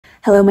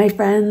Hello my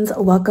friends,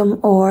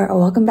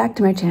 welcome back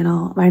to my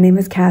channel. My name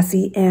is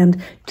Cassie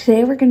and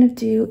today we're going to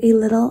do a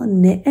little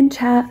knit and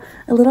chat,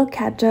 a little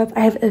catch up. I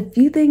have a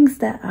few things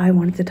that I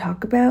wanted to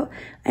talk about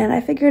and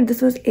I figured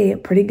this was a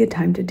pretty good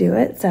time to do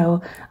it.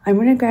 So I'm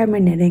going to grab my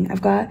knitting.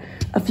 I've got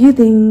a few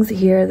things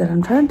here that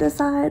I'm trying to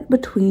decide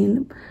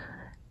between.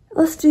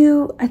 I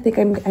think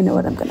I know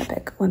what I'm going to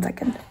pick. 1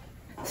 second.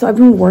 So I've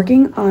been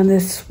working on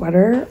this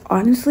sweater,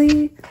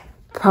 honestly,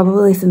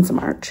 probably since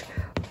March,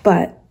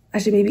 but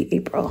actually maybe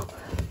April,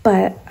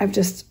 but I've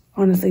just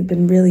honestly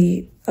been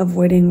really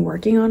avoiding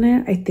working on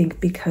it. I think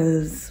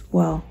because,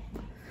 well,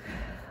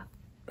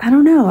 I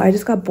don't know. I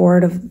just got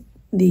bored of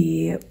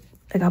the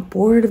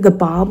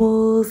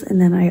baubles,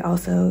 and then I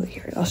also,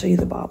 here, I'll show you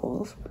the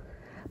baubles.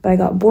 But I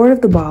got bored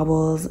of the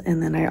baubles,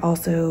 and then I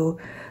also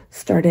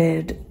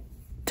started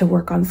to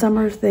work on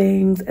summer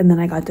things, and then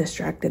I got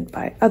distracted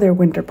by other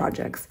winter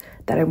projects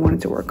that I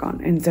wanted to work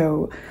on. And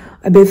so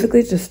I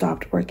basically just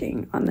stopped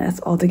working on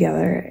this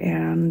altogether,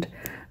 and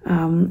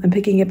I'm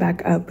picking it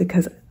back up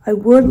because I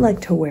would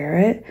like to wear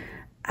it,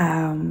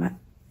 and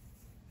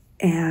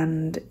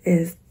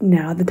is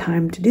now the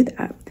time to do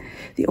that.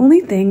 The only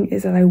thing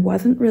is that I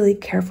wasn't really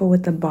careful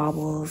with the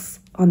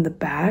baubles on the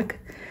back.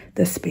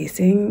 The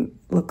spacing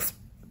looks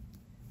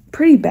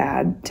pretty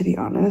bad, to be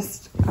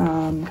honest.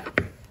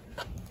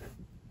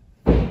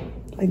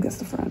 I guess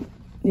the front.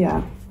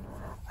 Yeah.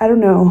 I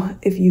don't know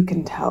if you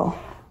can tell,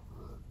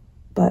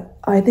 but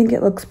I think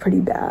it looks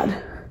pretty bad.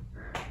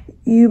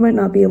 You might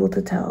not be able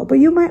to tell, but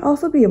you might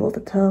also be able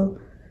to tell.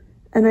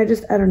 And I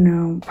don't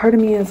know. Part of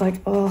me is like,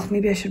 oh,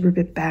 maybe I should rip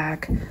it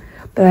back.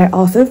 But I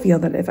also feel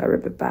that if I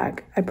rip it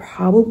back, I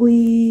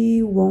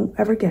probably won't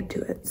ever get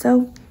to it.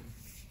 So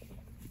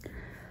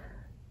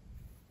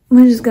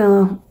I'm just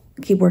gonna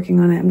keep working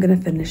on it. I'm gonna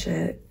finish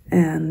it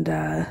and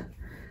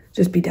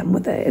just be done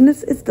with it. And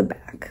it's the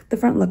back. The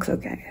front looks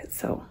okay.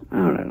 So I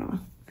don't know.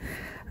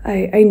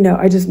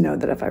 I just know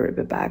that if I rip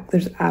it back,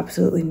 there's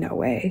absolutely no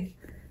way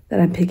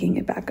that I'm picking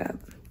it back up.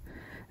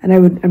 And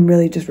I'm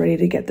really just ready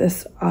to get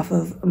this off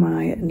of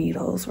my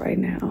needles right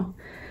now.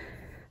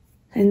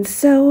 And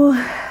so,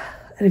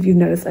 and if you've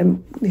noticed,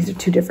 these are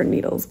 2 different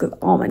needles because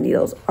all my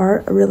needles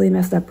are really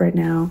messed up right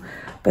now.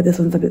 But this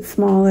one's a bit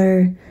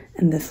smaller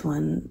and this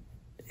one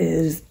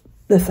is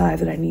the size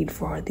that I need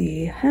for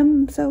the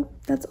hem, so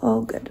that's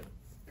all good.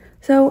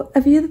 So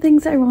a few of the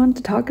things I want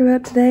to talk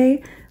about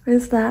today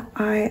is that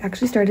I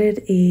actually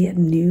started a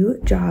new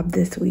job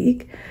this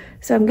week.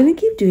 So I'm gonna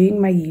keep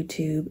doing my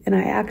YouTube, and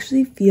I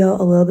actually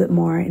feel a little bit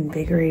more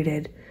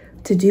invigorated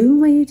to do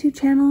my YouTube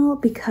channel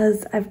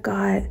because I've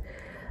got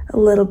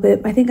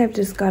I think I've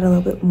just got a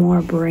little bit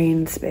more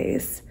brain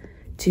space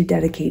to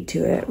dedicate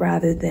to it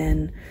rather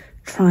than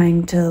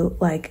trying to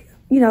I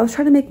was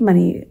trying to make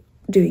money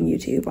doing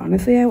YouTube.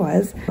 Honestly, I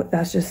was.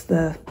 That's just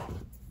the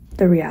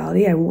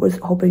reality. I was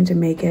hoping to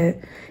make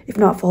it, if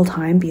not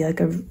full-time, be like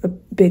a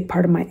big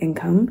part of my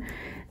income.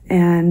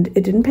 And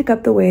it didn't pick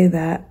up the way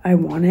that I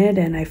wanted.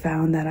 And I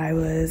found that I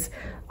was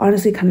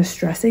honestly kind of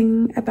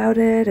stressing about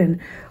it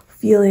and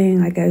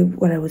feeling like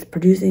what I was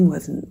producing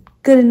wasn't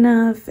good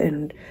enough.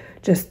 And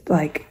just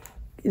like,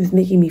 it was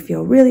making me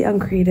feel really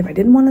uncreative. I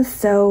didn't want to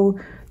sew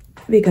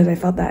because I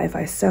felt that if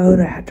I sewed,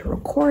 I had to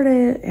record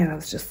it. And I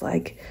was just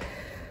like,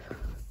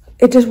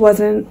 it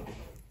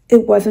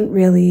wasn't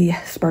really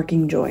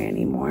sparking joy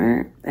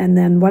anymore. And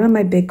then one of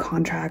my big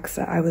contracts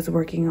that I was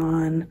working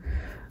on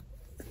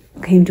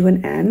came to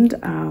an end.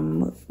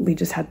 We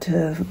just had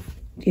to,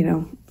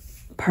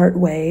 part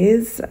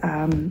ways.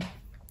 And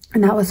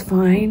that was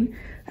fine.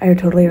 I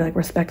totally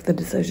respect the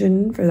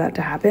decision for that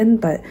to happen.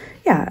 But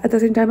yeah, at the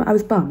same time, I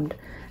was bummed.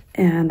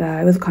 And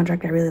it was a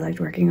contract I really liked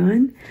working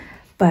on.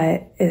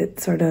 But it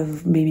sort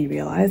of made me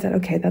realize that,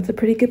 okay, that's a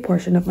pretty good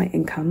portion of my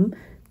income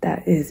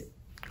that is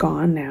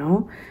gone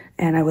now.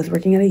 And I was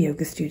working at a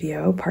yoga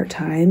studio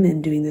part-time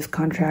and doing this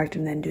contract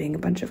and then doing a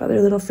bunch of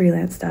other little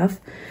freelance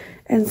stuff.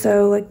 And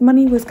so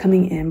money was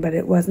coming in, but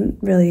it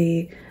wasn't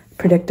really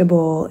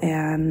predictable.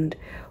 And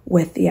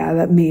with,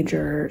 that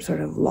major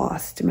sort of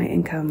loss to my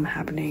income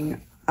happening,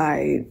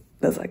 I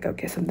was like,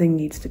 okay, something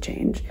needs to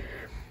change.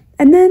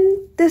 And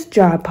then this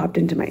job popped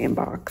into my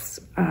inbox.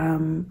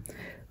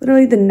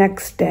 Literally the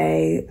next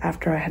day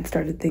after I had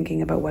started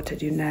thinking about what to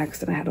do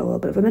next, and I had a little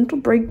bit of a mental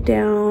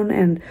breakdown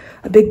and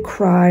a big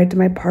cry to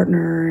my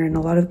partner and a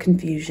lot of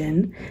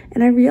confusion.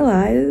 And I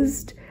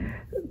realized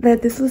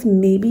that this was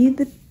maybe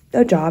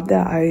a job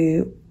that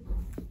I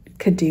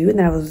could do and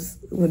that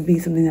would be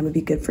something that would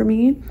be good for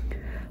me.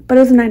 But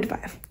it was a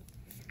 9-to-5.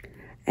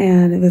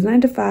 And it was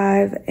 9 to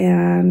 5,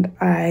 and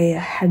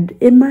I had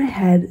in my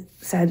head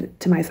said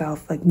to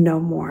myself, no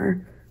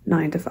more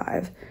 9 to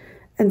 5.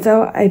 And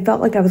so I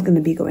felt like I was going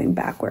to be going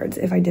backwards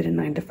if I did a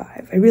 9 to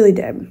 5. I really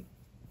did.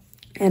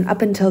 And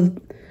up until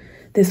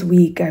this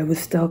week, I was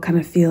still kind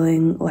of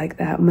feeling like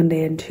that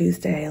Monday and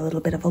Tuesday, a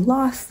little bit of a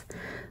loss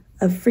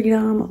of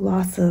freedom, a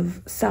loss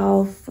of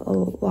self, a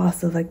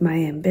loss of my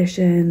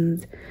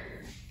ambitions.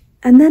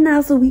 And then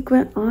as the week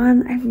went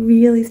on, I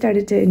really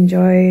started to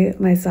enjoy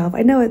myself.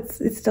 I know it's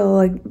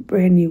still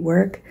brand new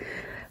work,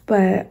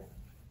 but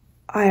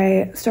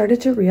I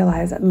started to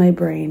realize that my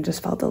brain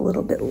just felt a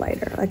little bit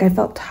lighter. Like I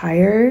felt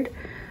tired,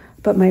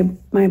 but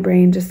my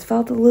brain just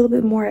felt a little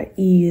bit more at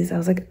ease. I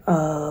was like,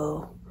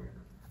 oh,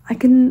 I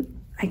can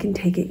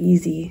take it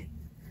easy.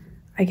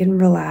 I can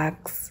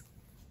relax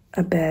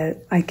a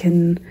bit. I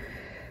can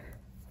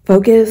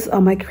focus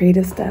on my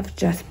creative stuff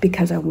just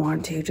because I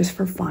want to, just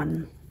for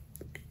fun.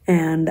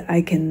 And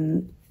I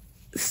can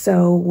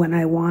sew when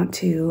I want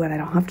to, and I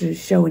don't have to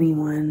show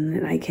anyone.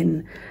 And I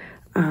can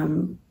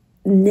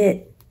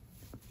knit,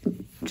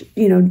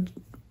 you know,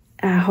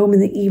 at home in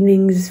the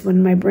evenings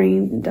when my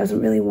brain doesn't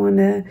really want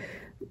to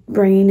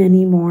brain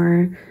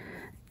anymore.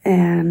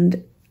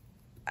 And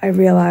I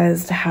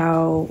realized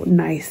how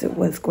nice it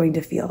was going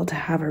to feel to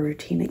have a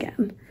routine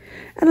again.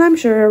 And I'm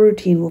sure a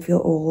routine will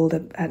feel old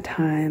at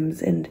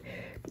times, and,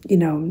 you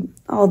know,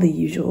 all the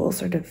usual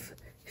sort of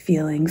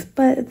feelings.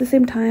 But at the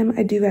same time,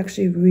 I do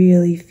actually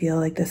really feel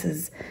like this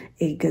is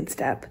a good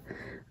step.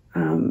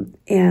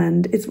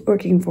 And it's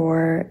working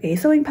for a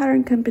sewing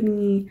pattern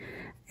company,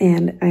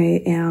 and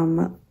I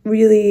am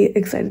really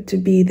excited to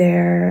be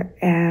there.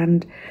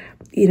 And,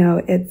 you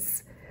know,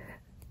 it's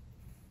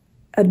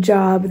a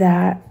job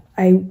that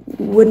I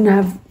wouldn't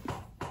have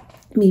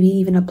maybe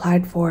even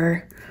applied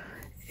for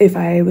if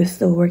I was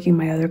still working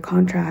my other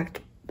contract,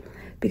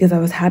 because I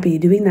was happy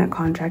doing that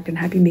contract and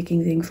happy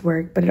making things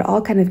work. But it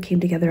all kind of came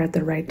together at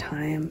the right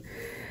time.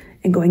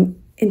 And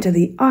going into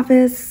the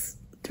office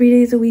 3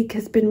 days a week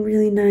has been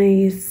really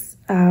nice,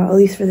 at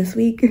least for this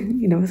week.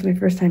 You know, it's my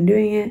first time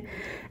doing it,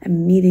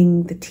 and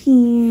meeting the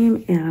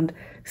team and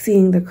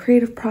seeing the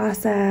creative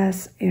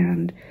process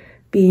and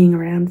being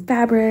around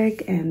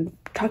fabric and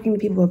talking to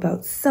people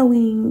about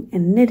sewing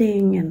and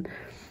knitting and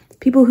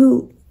people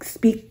who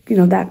speak, you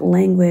know, that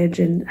language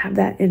and have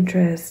that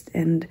interest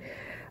and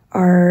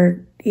are,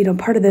 you know,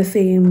 part of the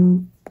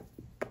same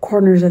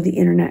corners of the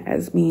internet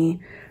as me,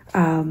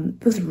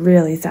 was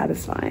really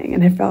satisfying,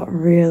 and it felt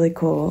really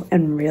cool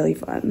and really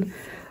fun.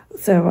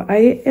 So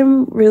I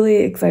am really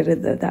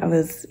excited that that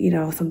was, you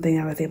know, something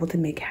I was able to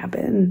make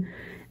happen.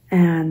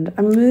 And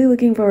I'm really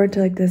looking forward to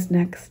like this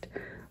next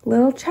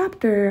little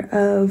chapter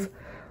of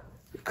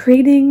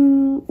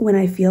creating when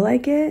I feel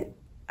like it,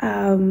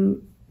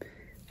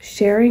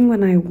 sharing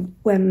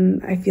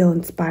when I feel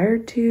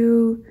inspired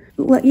to,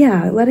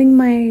 letting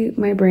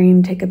my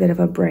brain take a bit of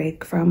a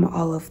break from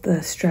all of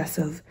the stress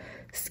of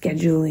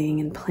scheduling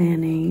and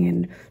planning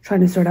and trying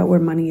to sort out where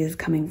money is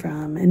coming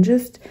from, and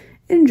just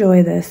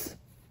enjoy this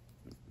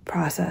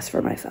process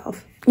for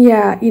myself.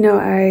 Yeah, you know,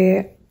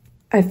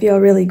 I feel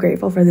really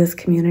grateful for this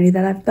community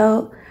that I've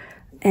built.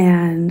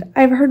 And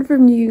I've heard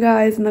from you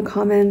guys in the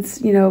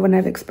comments, you know, when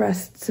I've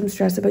expressed some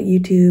stress about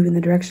YouTube and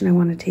the direction I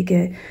want to take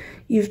it,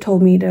 you've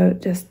told me to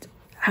just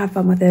have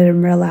fun with it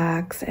and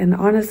relax. And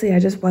honestly, I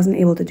just wasn't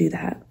able to do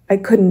that. I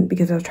couldn't,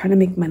 because I was trying to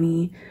make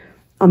money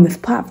on this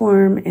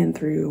platform and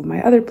through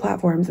my other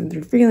platforms and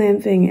through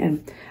freelancing.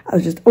 And I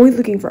was just always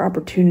looking for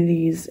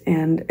opportunities,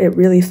 and it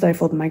really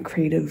stifled my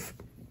creative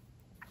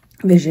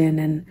vision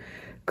and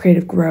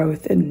creative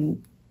growth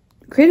and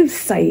creative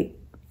sight,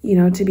 you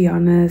know, to be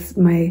honest,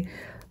 my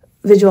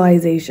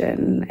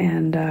visualization.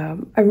 And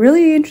I'm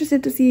really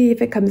interested to see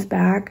if it comes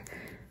back,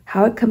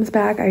 how it comes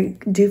back. I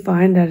do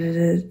find that it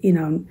is, you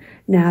know,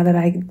 now that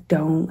I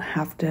don't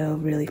have to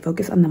really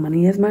focus on the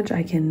money as much,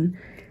 I can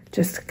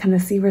just kind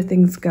of see where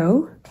things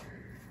go.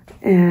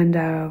 And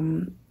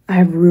I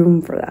have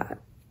room for that,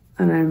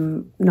 and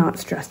I'm not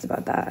stressed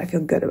about that. I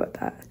feel good about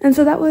that. And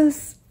so that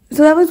was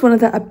one of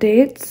the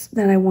updates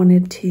that I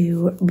wanted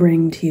to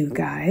bring to you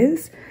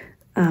guys.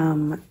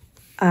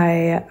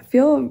 I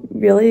feel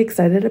really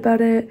excited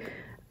about it,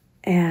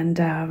 and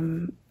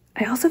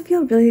I also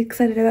feel really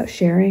excited about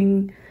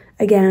sharing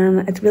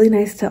again. It's really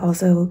nice to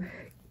also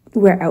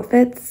wear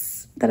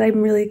outfits that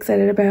I'm really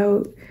excited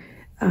about,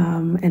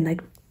 and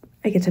like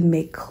I get to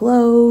make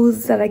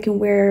clothes that I can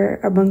wear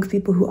amongst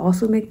people who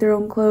also make their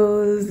own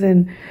clothes.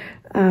 And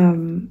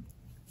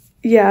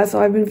yeah, so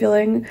I've been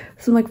feeling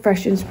some like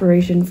fresh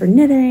inspiration for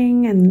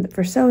knitting and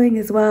for sewing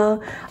as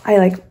well.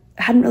 I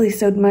hadn't really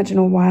sewed much in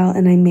a while,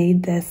 and I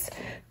made this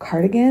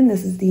cardigan.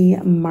 This is the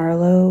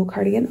Marlo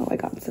cardigan. Oh, I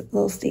got a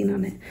little stain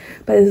on it.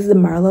 But this is the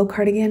Marlo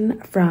cardigan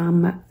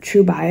from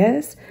True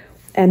Bias.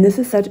 And this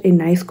is such a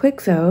nice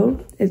quick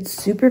sew. It's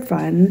super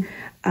fun.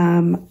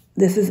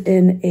 This is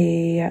in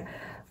a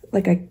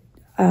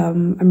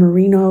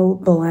merino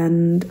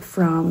blend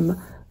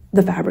from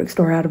the fabric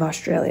store out of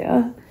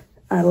Australia.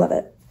 I love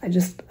it.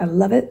 I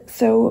love it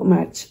so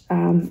much.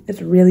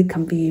 It's really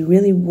comfy,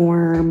 really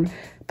warm,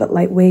 but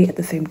lightweight at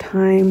the same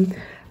time.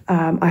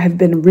 I have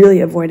been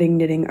really avoiding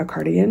knitting a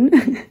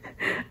cardigan,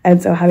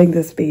 and so having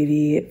this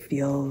baby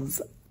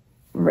feels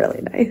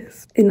really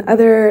nice. In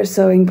other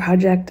sewing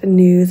project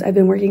news, I've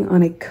been working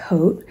on a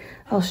coat.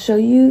 I'll show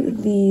you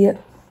the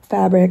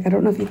fabric. I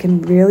don't know if you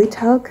can really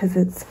tell because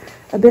it's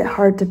a bit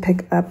hard to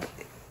pick up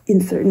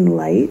in certain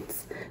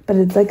lights, but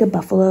it's like a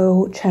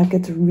buffalo check.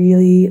 It's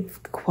really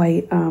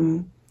quite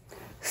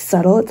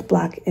subtle. It's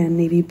black and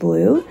navy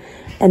blue.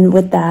 And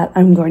with that,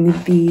 I'm going to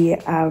be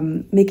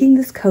making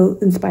this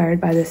coat inspired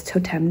by this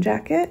Toteme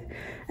jacket.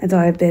 And so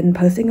I've been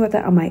posting about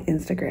that on my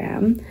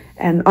Instagram.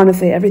 And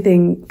honestly,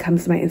 everything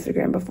comes to my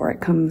Instagram before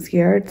it comes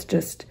here. It's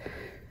just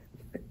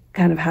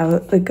kind of how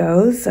it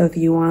goes. So if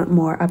you want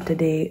more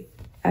up-to-date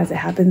as it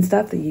happens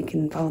stuff, then you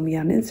can follow me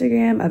on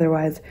Instagram.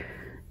 Otherwise,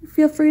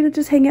 feel free to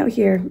just hang out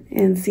here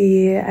and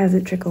see as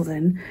it trickles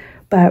in.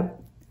 But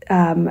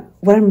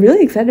what I'm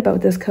really excited about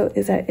with this coat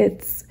is that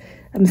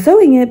I'm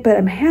sewing it, but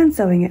I'm hand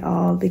sewing it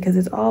all because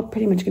it's all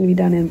pretty much going to be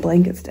done in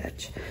blanket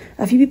stitch.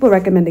 A few people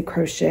recommended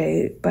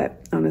crochet,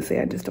 but honestly,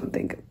 I just don't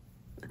think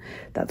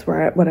that's what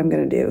I'm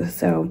going to do.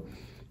 So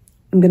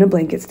I'm going to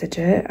blanket stitch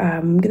it.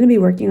 I'm going to be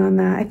working on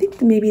that. I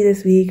think maybe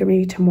this week or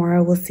maybe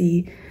tomorrow we'll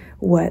see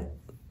what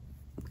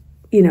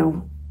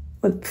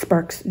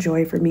sparks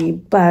joy for me.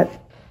 But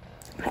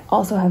I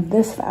also have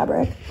this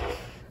fabric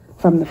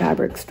from the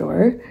fabric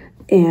store,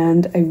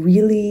 and I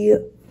really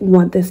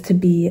want this to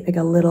be like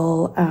a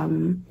little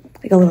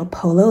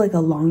polo, like a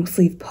long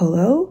sleeve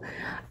polo.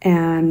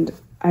 And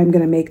I'm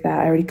gonna make that.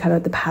 I already cut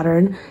out the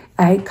pattern.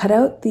 I cut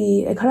out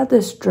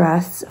this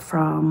dress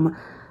from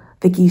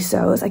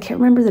VikiSews. I can't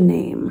remember the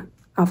name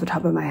off the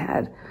top of my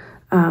head,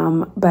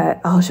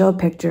 but I'll show a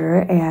picture.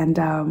 And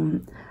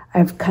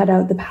I've cut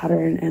out the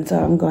pattern, and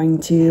so I'm going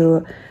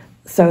to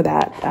sew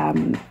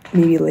that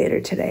maybe later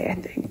today,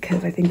 I think,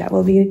 because I think that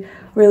will be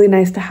really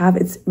nice to have.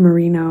 It's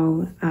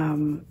merino,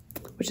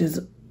 which is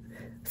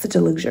such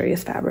a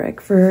luxurious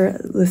fabric for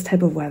this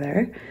type of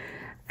weather.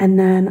 And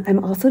then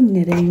I'm also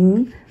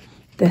knitting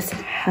this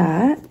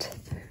hat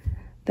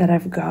that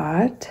I've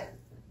got.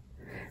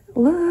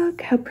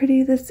 Look how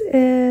pretty this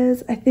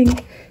is. I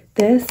think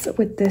this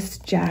with this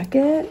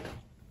jacket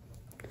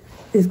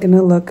is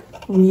gonna look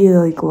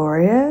really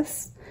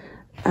glorious.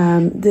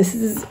 This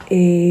is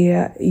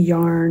a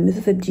yarn. This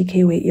is a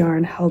DK weight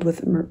yarn held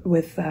with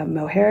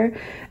mohair,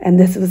 and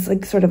this was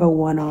like sort of a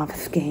one-off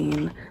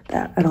skein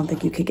that I don't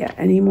think you could get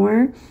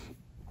anymore.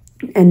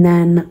 And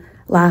then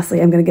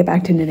lastly, I'm gonna get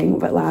back to knitting,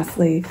 but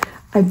lastly,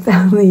 I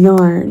found the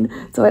yarn.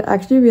 So I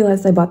actually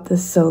realized I bought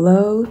this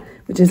solo,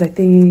 which is I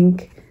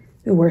think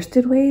the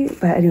worsted weight.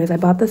 But anyways, I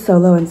bought the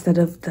solo instead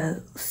of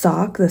the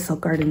sock, the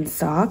Silk Garden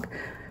sock.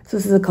 So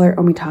this is the color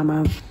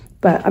Omitama,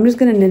 but I'm just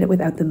gonna knit it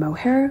without the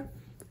mohair.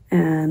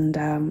 And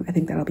I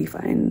think that'll be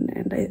fine.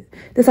 And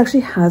this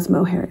actually has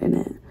mohair in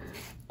it.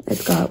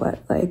 It's got what,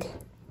 like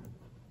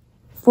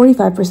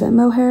 45%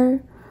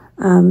 mohair.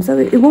 So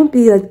it won't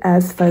be like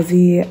as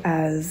fuzzy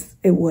as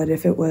it would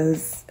if it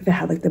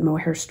had like the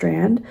mohair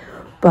strand,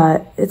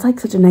 but it's like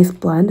such a nice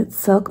blend. It's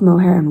silk,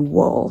 mohair, and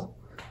wool.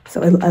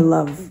 So I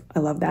love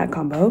that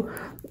combo.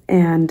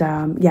 And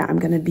yeah, I'm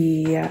gonna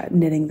be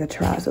knitting the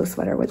Terrazzo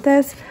sweater with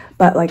this,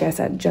 but like I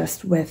said,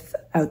 just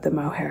without the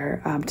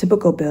mohair.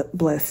 Typical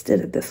Bliss did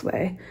it this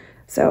way.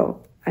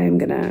 So I'm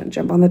gonna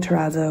jump on the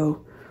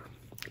Terrazzo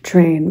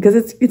train because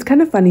it's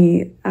kind of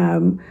funny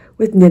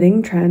with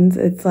knitting trends.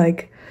 It's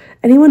like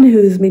anyone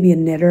who's maybe a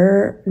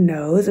knitter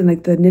knows, and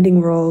like in the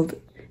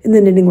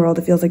knitting world,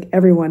 it feels like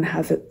everyone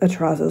has a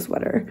Terrazzo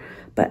sweater,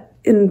 but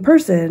in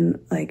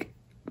person, like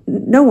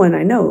no one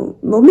I know,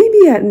 well,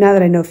 maybe now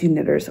that I know a few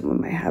knitters,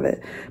 someone might have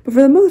it, but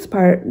for the most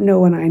part, no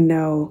one I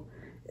know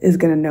is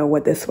going to know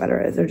what this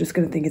sweater is. They're just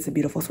going to think it's a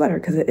beautiful sweater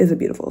because it is a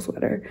beautiful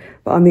sweater.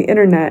 But on the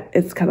internet,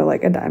 it's kind of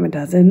like a dime a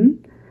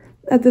dozen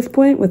at this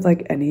point with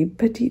like any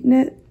petite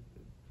knit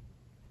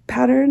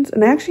patterns.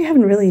 And I actually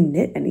haven't really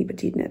knit any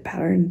petite knit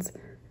patterns.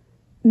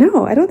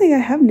 No, I don't think I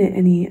have knit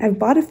any. I've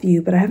bought a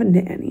few, but I haven't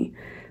knit any.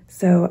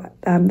 So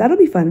that'll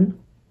be fun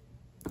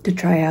to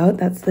try out.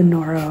 That's the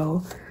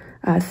Noro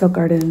Silk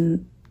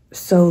Garden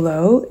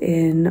Solo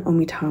in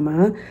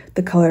Omitama,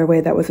 the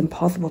colorway that was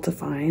impossible to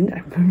find.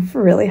 I'm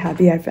really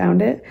happy I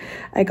found it.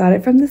 I got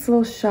it from this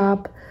little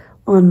shop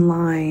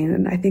online,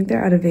 and I think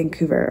they're out of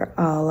Vancouver.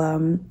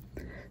 I'll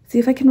see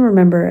if I can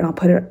remember, and I'll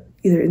put it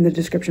either in the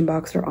description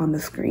box or on the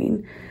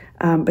screen.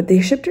 But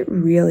they shipped it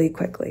really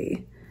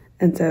quickly,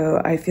 and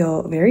so I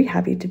feel very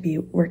happy to be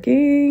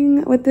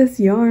working with this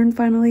yarn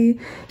finally.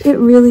 It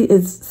really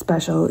is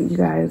special, you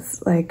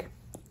guys. Like,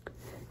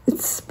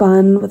 it's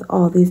spun with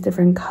all these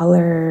different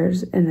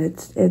colors, and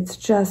it's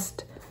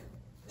just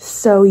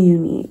so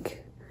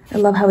unique. I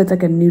love how it's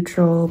like a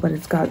neutral, but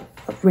it's got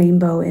a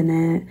rainbow in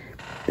it.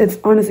 It's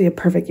honestly a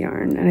perfect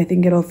yarn, and I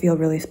think it'll feel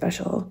really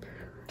special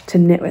to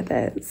knit with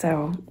it.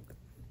 So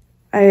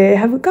I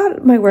have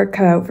got my work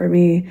cut out for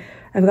me.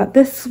 I've got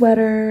this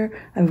sweater,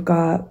 I've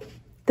got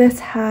this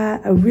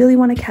hat. I really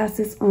want to cast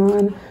this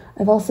on.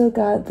 I've also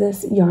got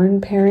this yarn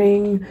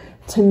pairing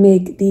to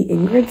make the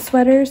Ingrid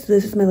sweater. So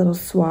this is my little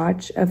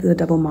swatch of the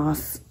double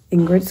moss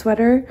Ingrid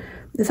sweater.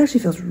 This actually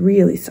feels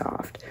really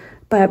soft,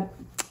 but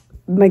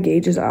my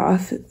gauge is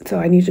off, so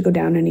I need to go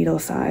down a needle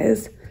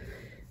size.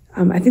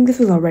 I think this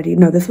was already,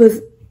 no, this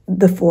was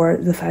the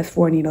size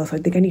 4 needle, so I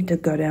think I need to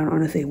go down,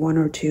 honestly, 1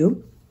 or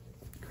 2.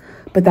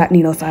 But that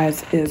needle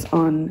size is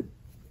on,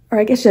 or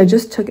I guess I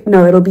just took,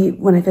 no, it'll be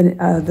when I finish,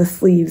 the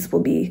sleeves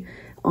will be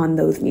on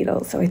those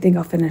needles. So I think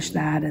I'll finish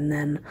that, and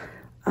then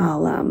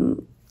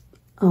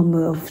I'll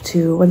move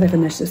to, once I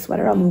finish this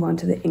sweater, I'll move on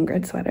to the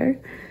Ingrid sweater.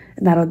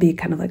 And that'll be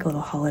kind of like a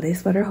little holiday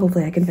sweater.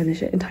 Hopefully I can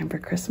finish it in time for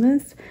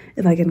Christmas.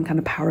 If I can kind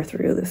of power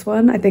through this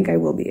one, I think I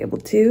will be able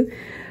to.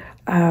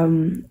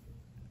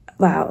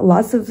 Wow,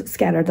 lots of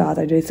scattered thoughts.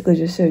 I basically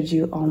just showed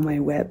you all my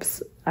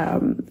whips,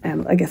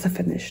 and I guess a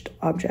finished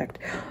object.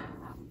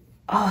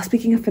 Oh,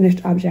 speaking of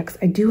finished objects,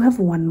 I do have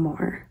one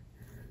more.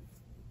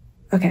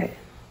 Okay,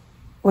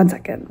 one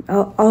second.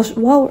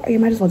 Well, you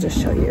might as well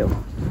just show you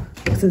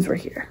since we're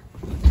here.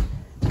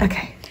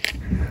 Okay,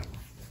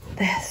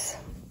 this.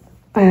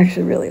 I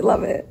actually really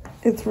love it.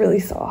 It's really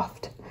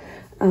soft.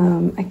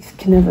 I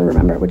can never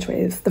remember which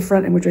way is the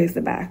front and which way is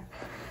the back.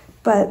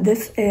 But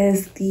this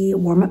is the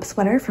warm-up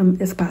sweater from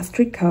Espace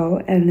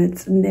Tricot, and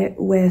it's knit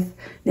with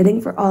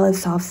Knitting for Olive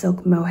soft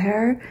silk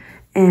mohair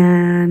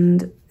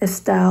and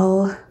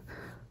Estelle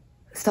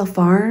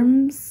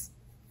Farms,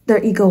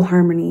 their Eco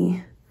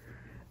Harmony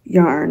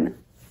yarn.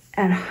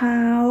 And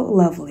how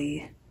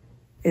lovely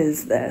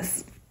is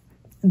this?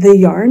 The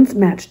yarns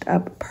matched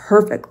up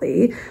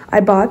perfectly. I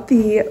bought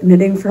the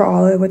Knitting for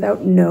Olive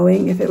without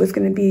knowing if it was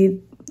going to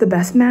be the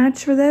best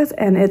match for this,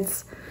 and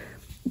it's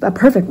a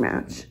perfect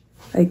match.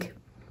 Like,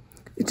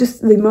 it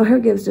just, the mohair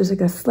gives just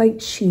like a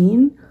slight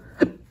sheen.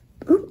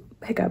 Ooh,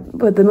 hiccup.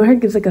 But the mohair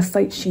gives like a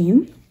slight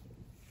sheen,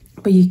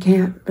 but you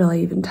can't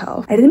really even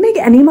tell. I didn't make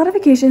any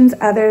modifications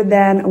other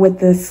than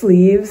with the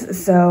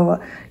sleeves, so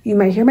you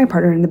might hear my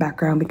partner in the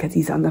background because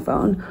he's on the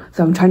phone.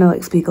 So I'm trying to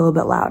like speak a little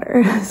bit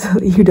louder so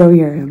that you don't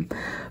hear him.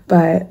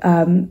 But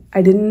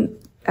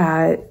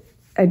I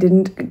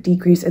didn't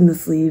decrease in the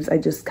sleeves. I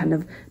just kind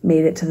of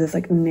made it to this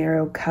like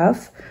narrow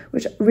cuff,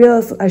 which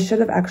I should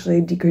have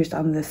actually decreased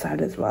on this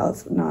side as well.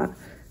 It's not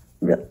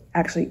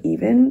actually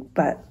even,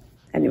 but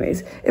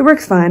anyways, it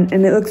works fine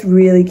and it looks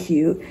really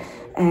cute.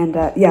 And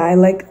yeah, I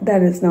like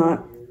that it's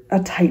not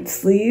a tight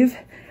sleeve,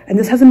 and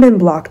this hasn't been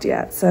blocked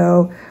yet,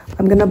 so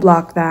I'm gonna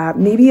block that.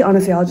 Maybe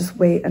honestly I'll just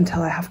wait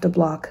until I have to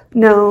block.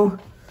 No,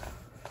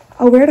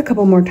 I'll wear it a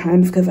couple more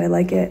times because I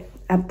like it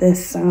at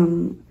this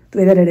the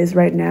way that it is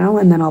right now,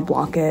 and then I'll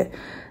block it,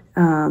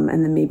 and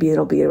then maybe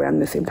it'll be around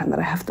the same time that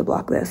I have to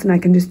block this, and I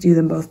can just do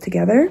them both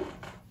together.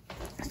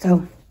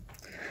 So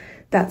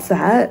that's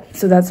that.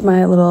 So that's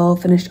my little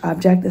finished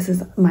object. This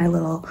is my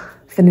little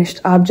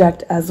finished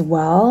object as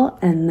well.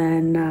 And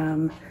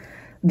then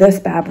this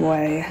bad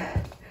boy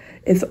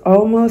is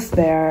almost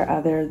there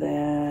other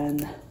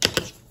than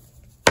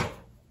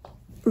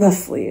the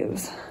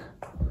sleeves.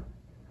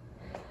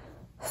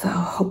 So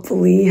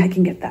hopefully I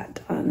can get that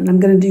done. And I'm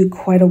gonna do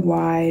quite a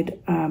wide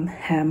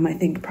hem. I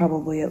think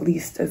probably at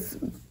least as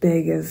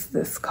big as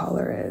this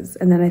collar is.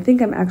 And then I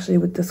think I'm actually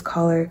with this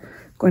collar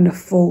going to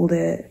fold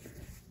it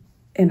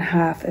in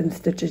half and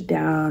stitch it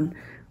down,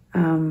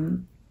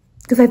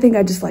 because I think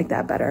I just like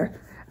that better.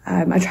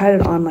 I tried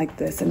it on like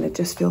this and it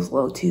just feels a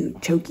little too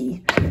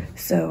choky.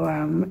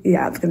 So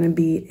yeah, it's gonna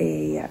be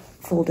a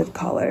folded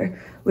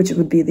collar, which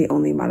would be the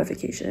only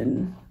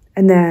modification.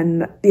 And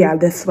then yeah,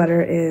 this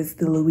sweater is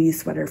the Louise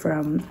sweater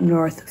from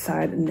North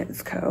Side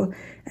Knits Co,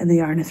 and the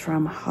yarn is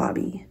from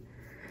Hobby.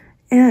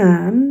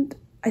 And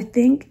I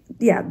think,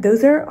 yeah,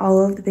 those are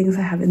all of the things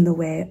I have in the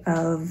way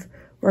of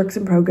works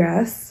in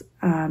progress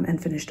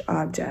and finished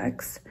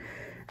objects.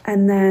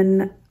 And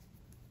then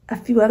a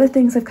few other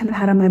things I've kind of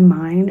had on my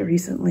mind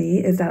recently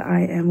is that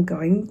I am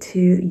going to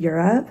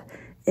Europe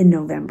in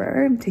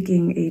November. I'm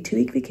taking a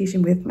 2-week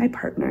vacation with my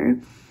partner,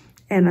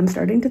 and I'm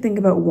starting to think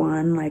about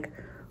like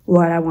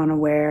what I want to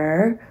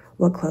wear,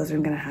 what clothes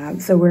I'm gonna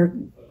have. So we're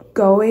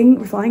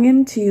flying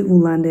into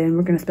London.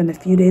 We're gonna spend a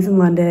few days in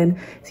London,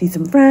 see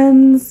some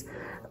friends,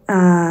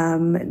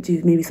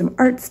 do maybe some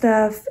art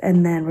stuff,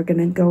 and then we're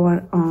gonna go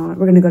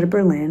we're gonna go to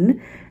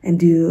Berlin and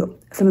do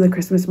some of the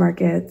Christmas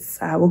markets.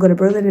 We'll go to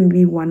Berlin and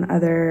maybe one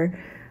other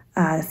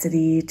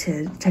city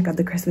to check out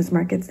the Christmas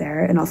markets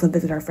there, and also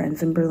visit our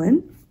friends in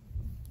Berlin.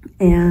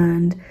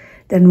 And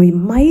then we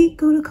might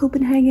go to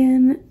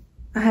Copenhagen.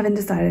 I haven't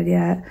decided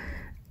yet.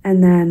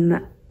 And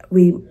then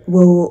we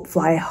will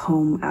fly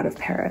home out of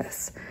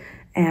Paris.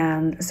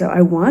 And so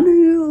I want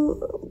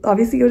to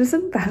obviously go to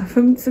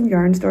some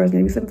yarn stores,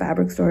 maybe some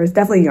fabric stores,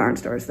 definitely yarn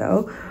stores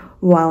though,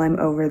 while I'm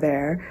over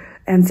there.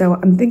 And so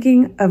I'm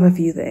thinking of a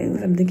few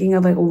things. I'm thinking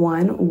of like,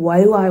 one,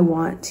 what do I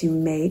want to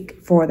make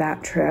for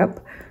that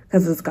trip?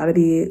 Because it's got to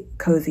be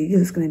cozy,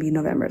 because it's going to be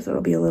November, so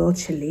it'll be a little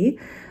chilly.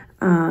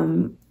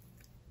 So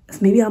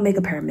maybe I'll make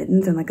a pair of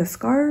mittens and like a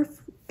scarf.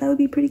 That would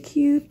be pretty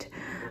cute.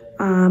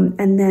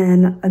 And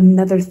then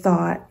another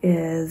thought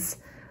is,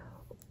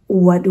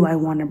 what do I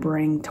want to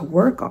bring to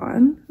work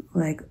on?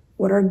 Like,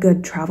 what are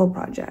good travel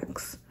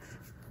projects?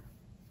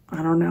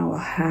 I don't know, a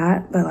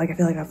hat, but like I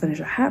feel like I'll finish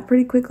a hat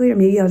pretty quickly, or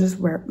maybe I'll just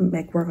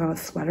make work on a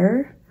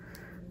sweater,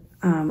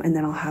 and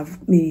then I'll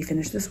have maybe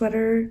finish the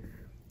sweater,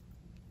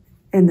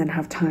 and then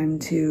have time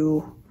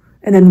to,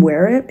 and then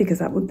wear it, because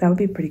that would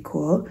be pretty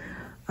cool.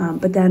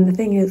 But then the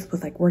thing is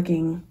with like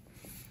working,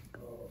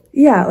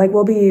 yeah, like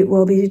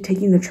we'll be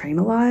taking the train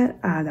a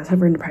lot. That's how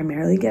we're going to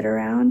primarily get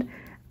around.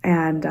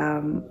 And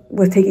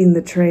with taking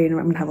the train,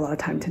 I'm gonna have a lot of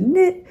time to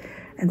knit.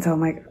 And so I'm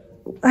like,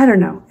 I don't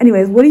know.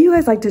 Anyways, what do you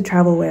guys like to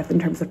travel with in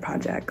terms of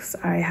projects?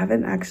 I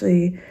haven't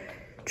actually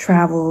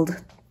travel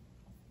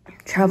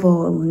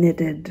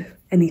knitted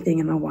anything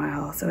in a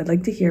while, so I'd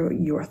like to hear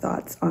your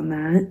thoughts on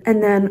that.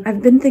 And then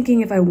I've been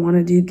thinking if I want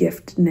to do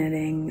gift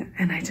knitting,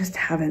 and I just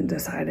haven't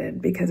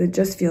decided because it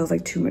just feels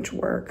like too much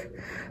work.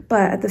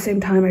 But at the same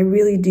time, I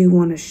really do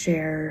want to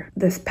share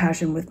this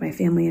passion with my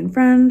family and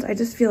friends. I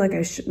just feel like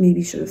I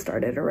maybe should have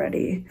started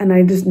already. And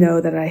I just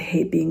know that I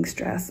hate being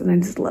stressed, and I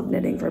just love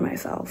knitting for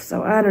myself.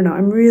 So I don't know,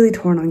 I'm really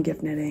torn on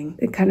gift knitting.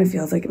 It kind of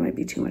feels like it might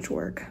be too much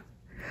work.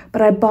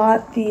 But I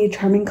bought the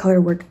Charming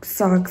Colorwork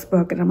Socks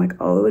book, and I'm like,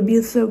 oh, it would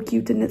be so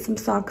cute to knit some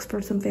socks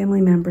for some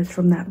family members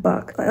from that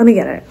book. Let me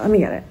get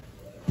it.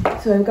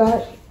 So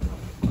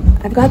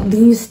I've got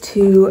these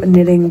two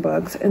knitting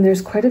books, and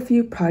there's quite a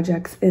few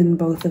projects in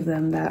both of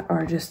them that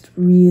are just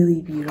really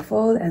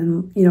beautiful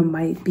and, you know,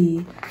 might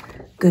be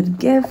good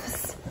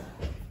gifts.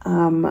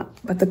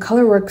 But the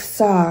Colorwork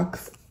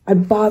Socks I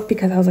bought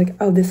because I was like,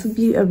 oh, this would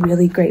be a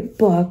really great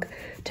book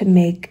to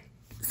make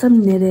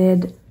some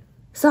knitted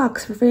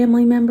socks for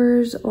family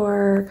members,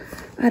 or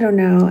I don't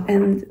know.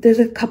 And there's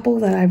a couple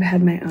that I've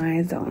had my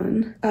eyes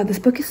on. This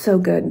book is so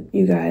good,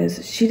 you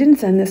guys. She didn't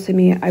send this to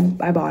me. I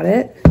bought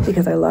it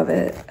because I love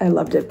it. I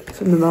loved it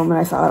from the moment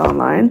I saw it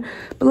online.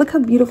 But look how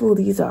beautiful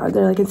these are.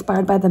 They're like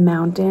inspired by the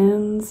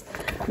mountains,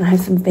 and I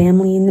have some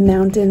family in the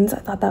mountains. I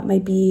thought that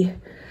might be,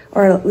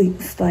 or at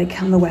least like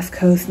on the West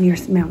Coast near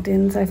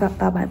mountains. I thought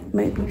that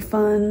might be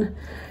fun.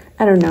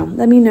 I don't know.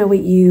 Let me know what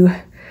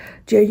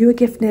are you a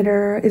gift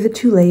knitter? Is it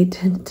too late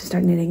to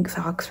start knitting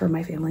socks for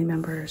my family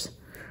members?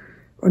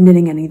 Or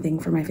knitting anything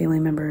for my family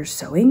members?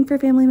 Sewing for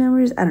family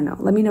members? I don't know.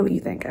 Let me know what you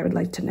think. I would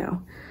like to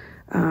know.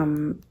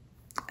 I'm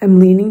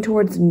leaning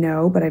towards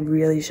no, but I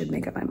really should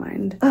make up my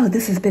mind. Oh,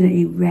 this has been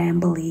a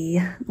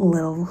rambly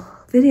little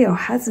video,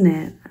 hasn't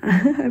it?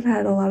 I've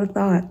had a lot of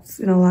thoughts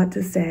and a lot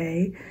to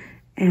say,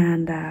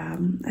 and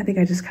I think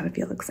I just kind of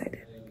feel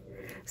excited.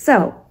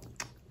 So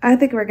I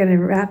think we're gonna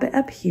wrap it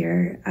up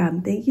here.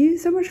 Thank you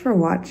so much for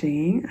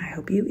watching. I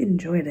hope you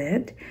enjoyed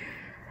it.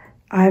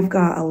 I've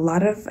got a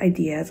lot of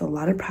ideas, a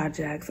lot of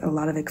projects, a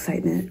lot of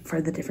excitement for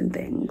the different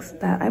things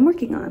that I'm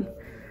working on.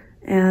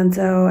 And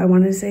so I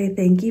wanted to say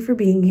thank you for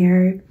being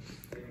here.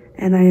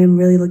 And I am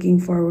really looking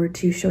forward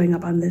to showing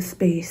up on this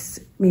space,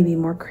 maybe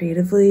more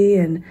creatively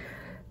and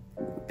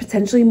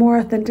potentially more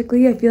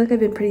authentically. I feel like I've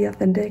been pretty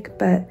authentic,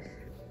 but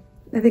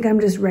I think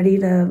I'm just ready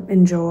to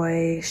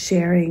enjoy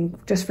sharing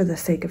just for the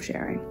sake of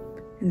sharing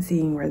and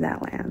seeing where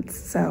that lands.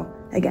 So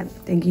again,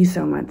 thank you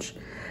so much.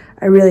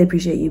 I really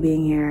appreciate you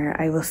being here.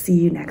 I will see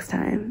you next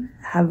time.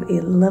 Have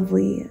a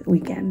lovely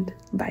weekend.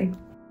 Bye.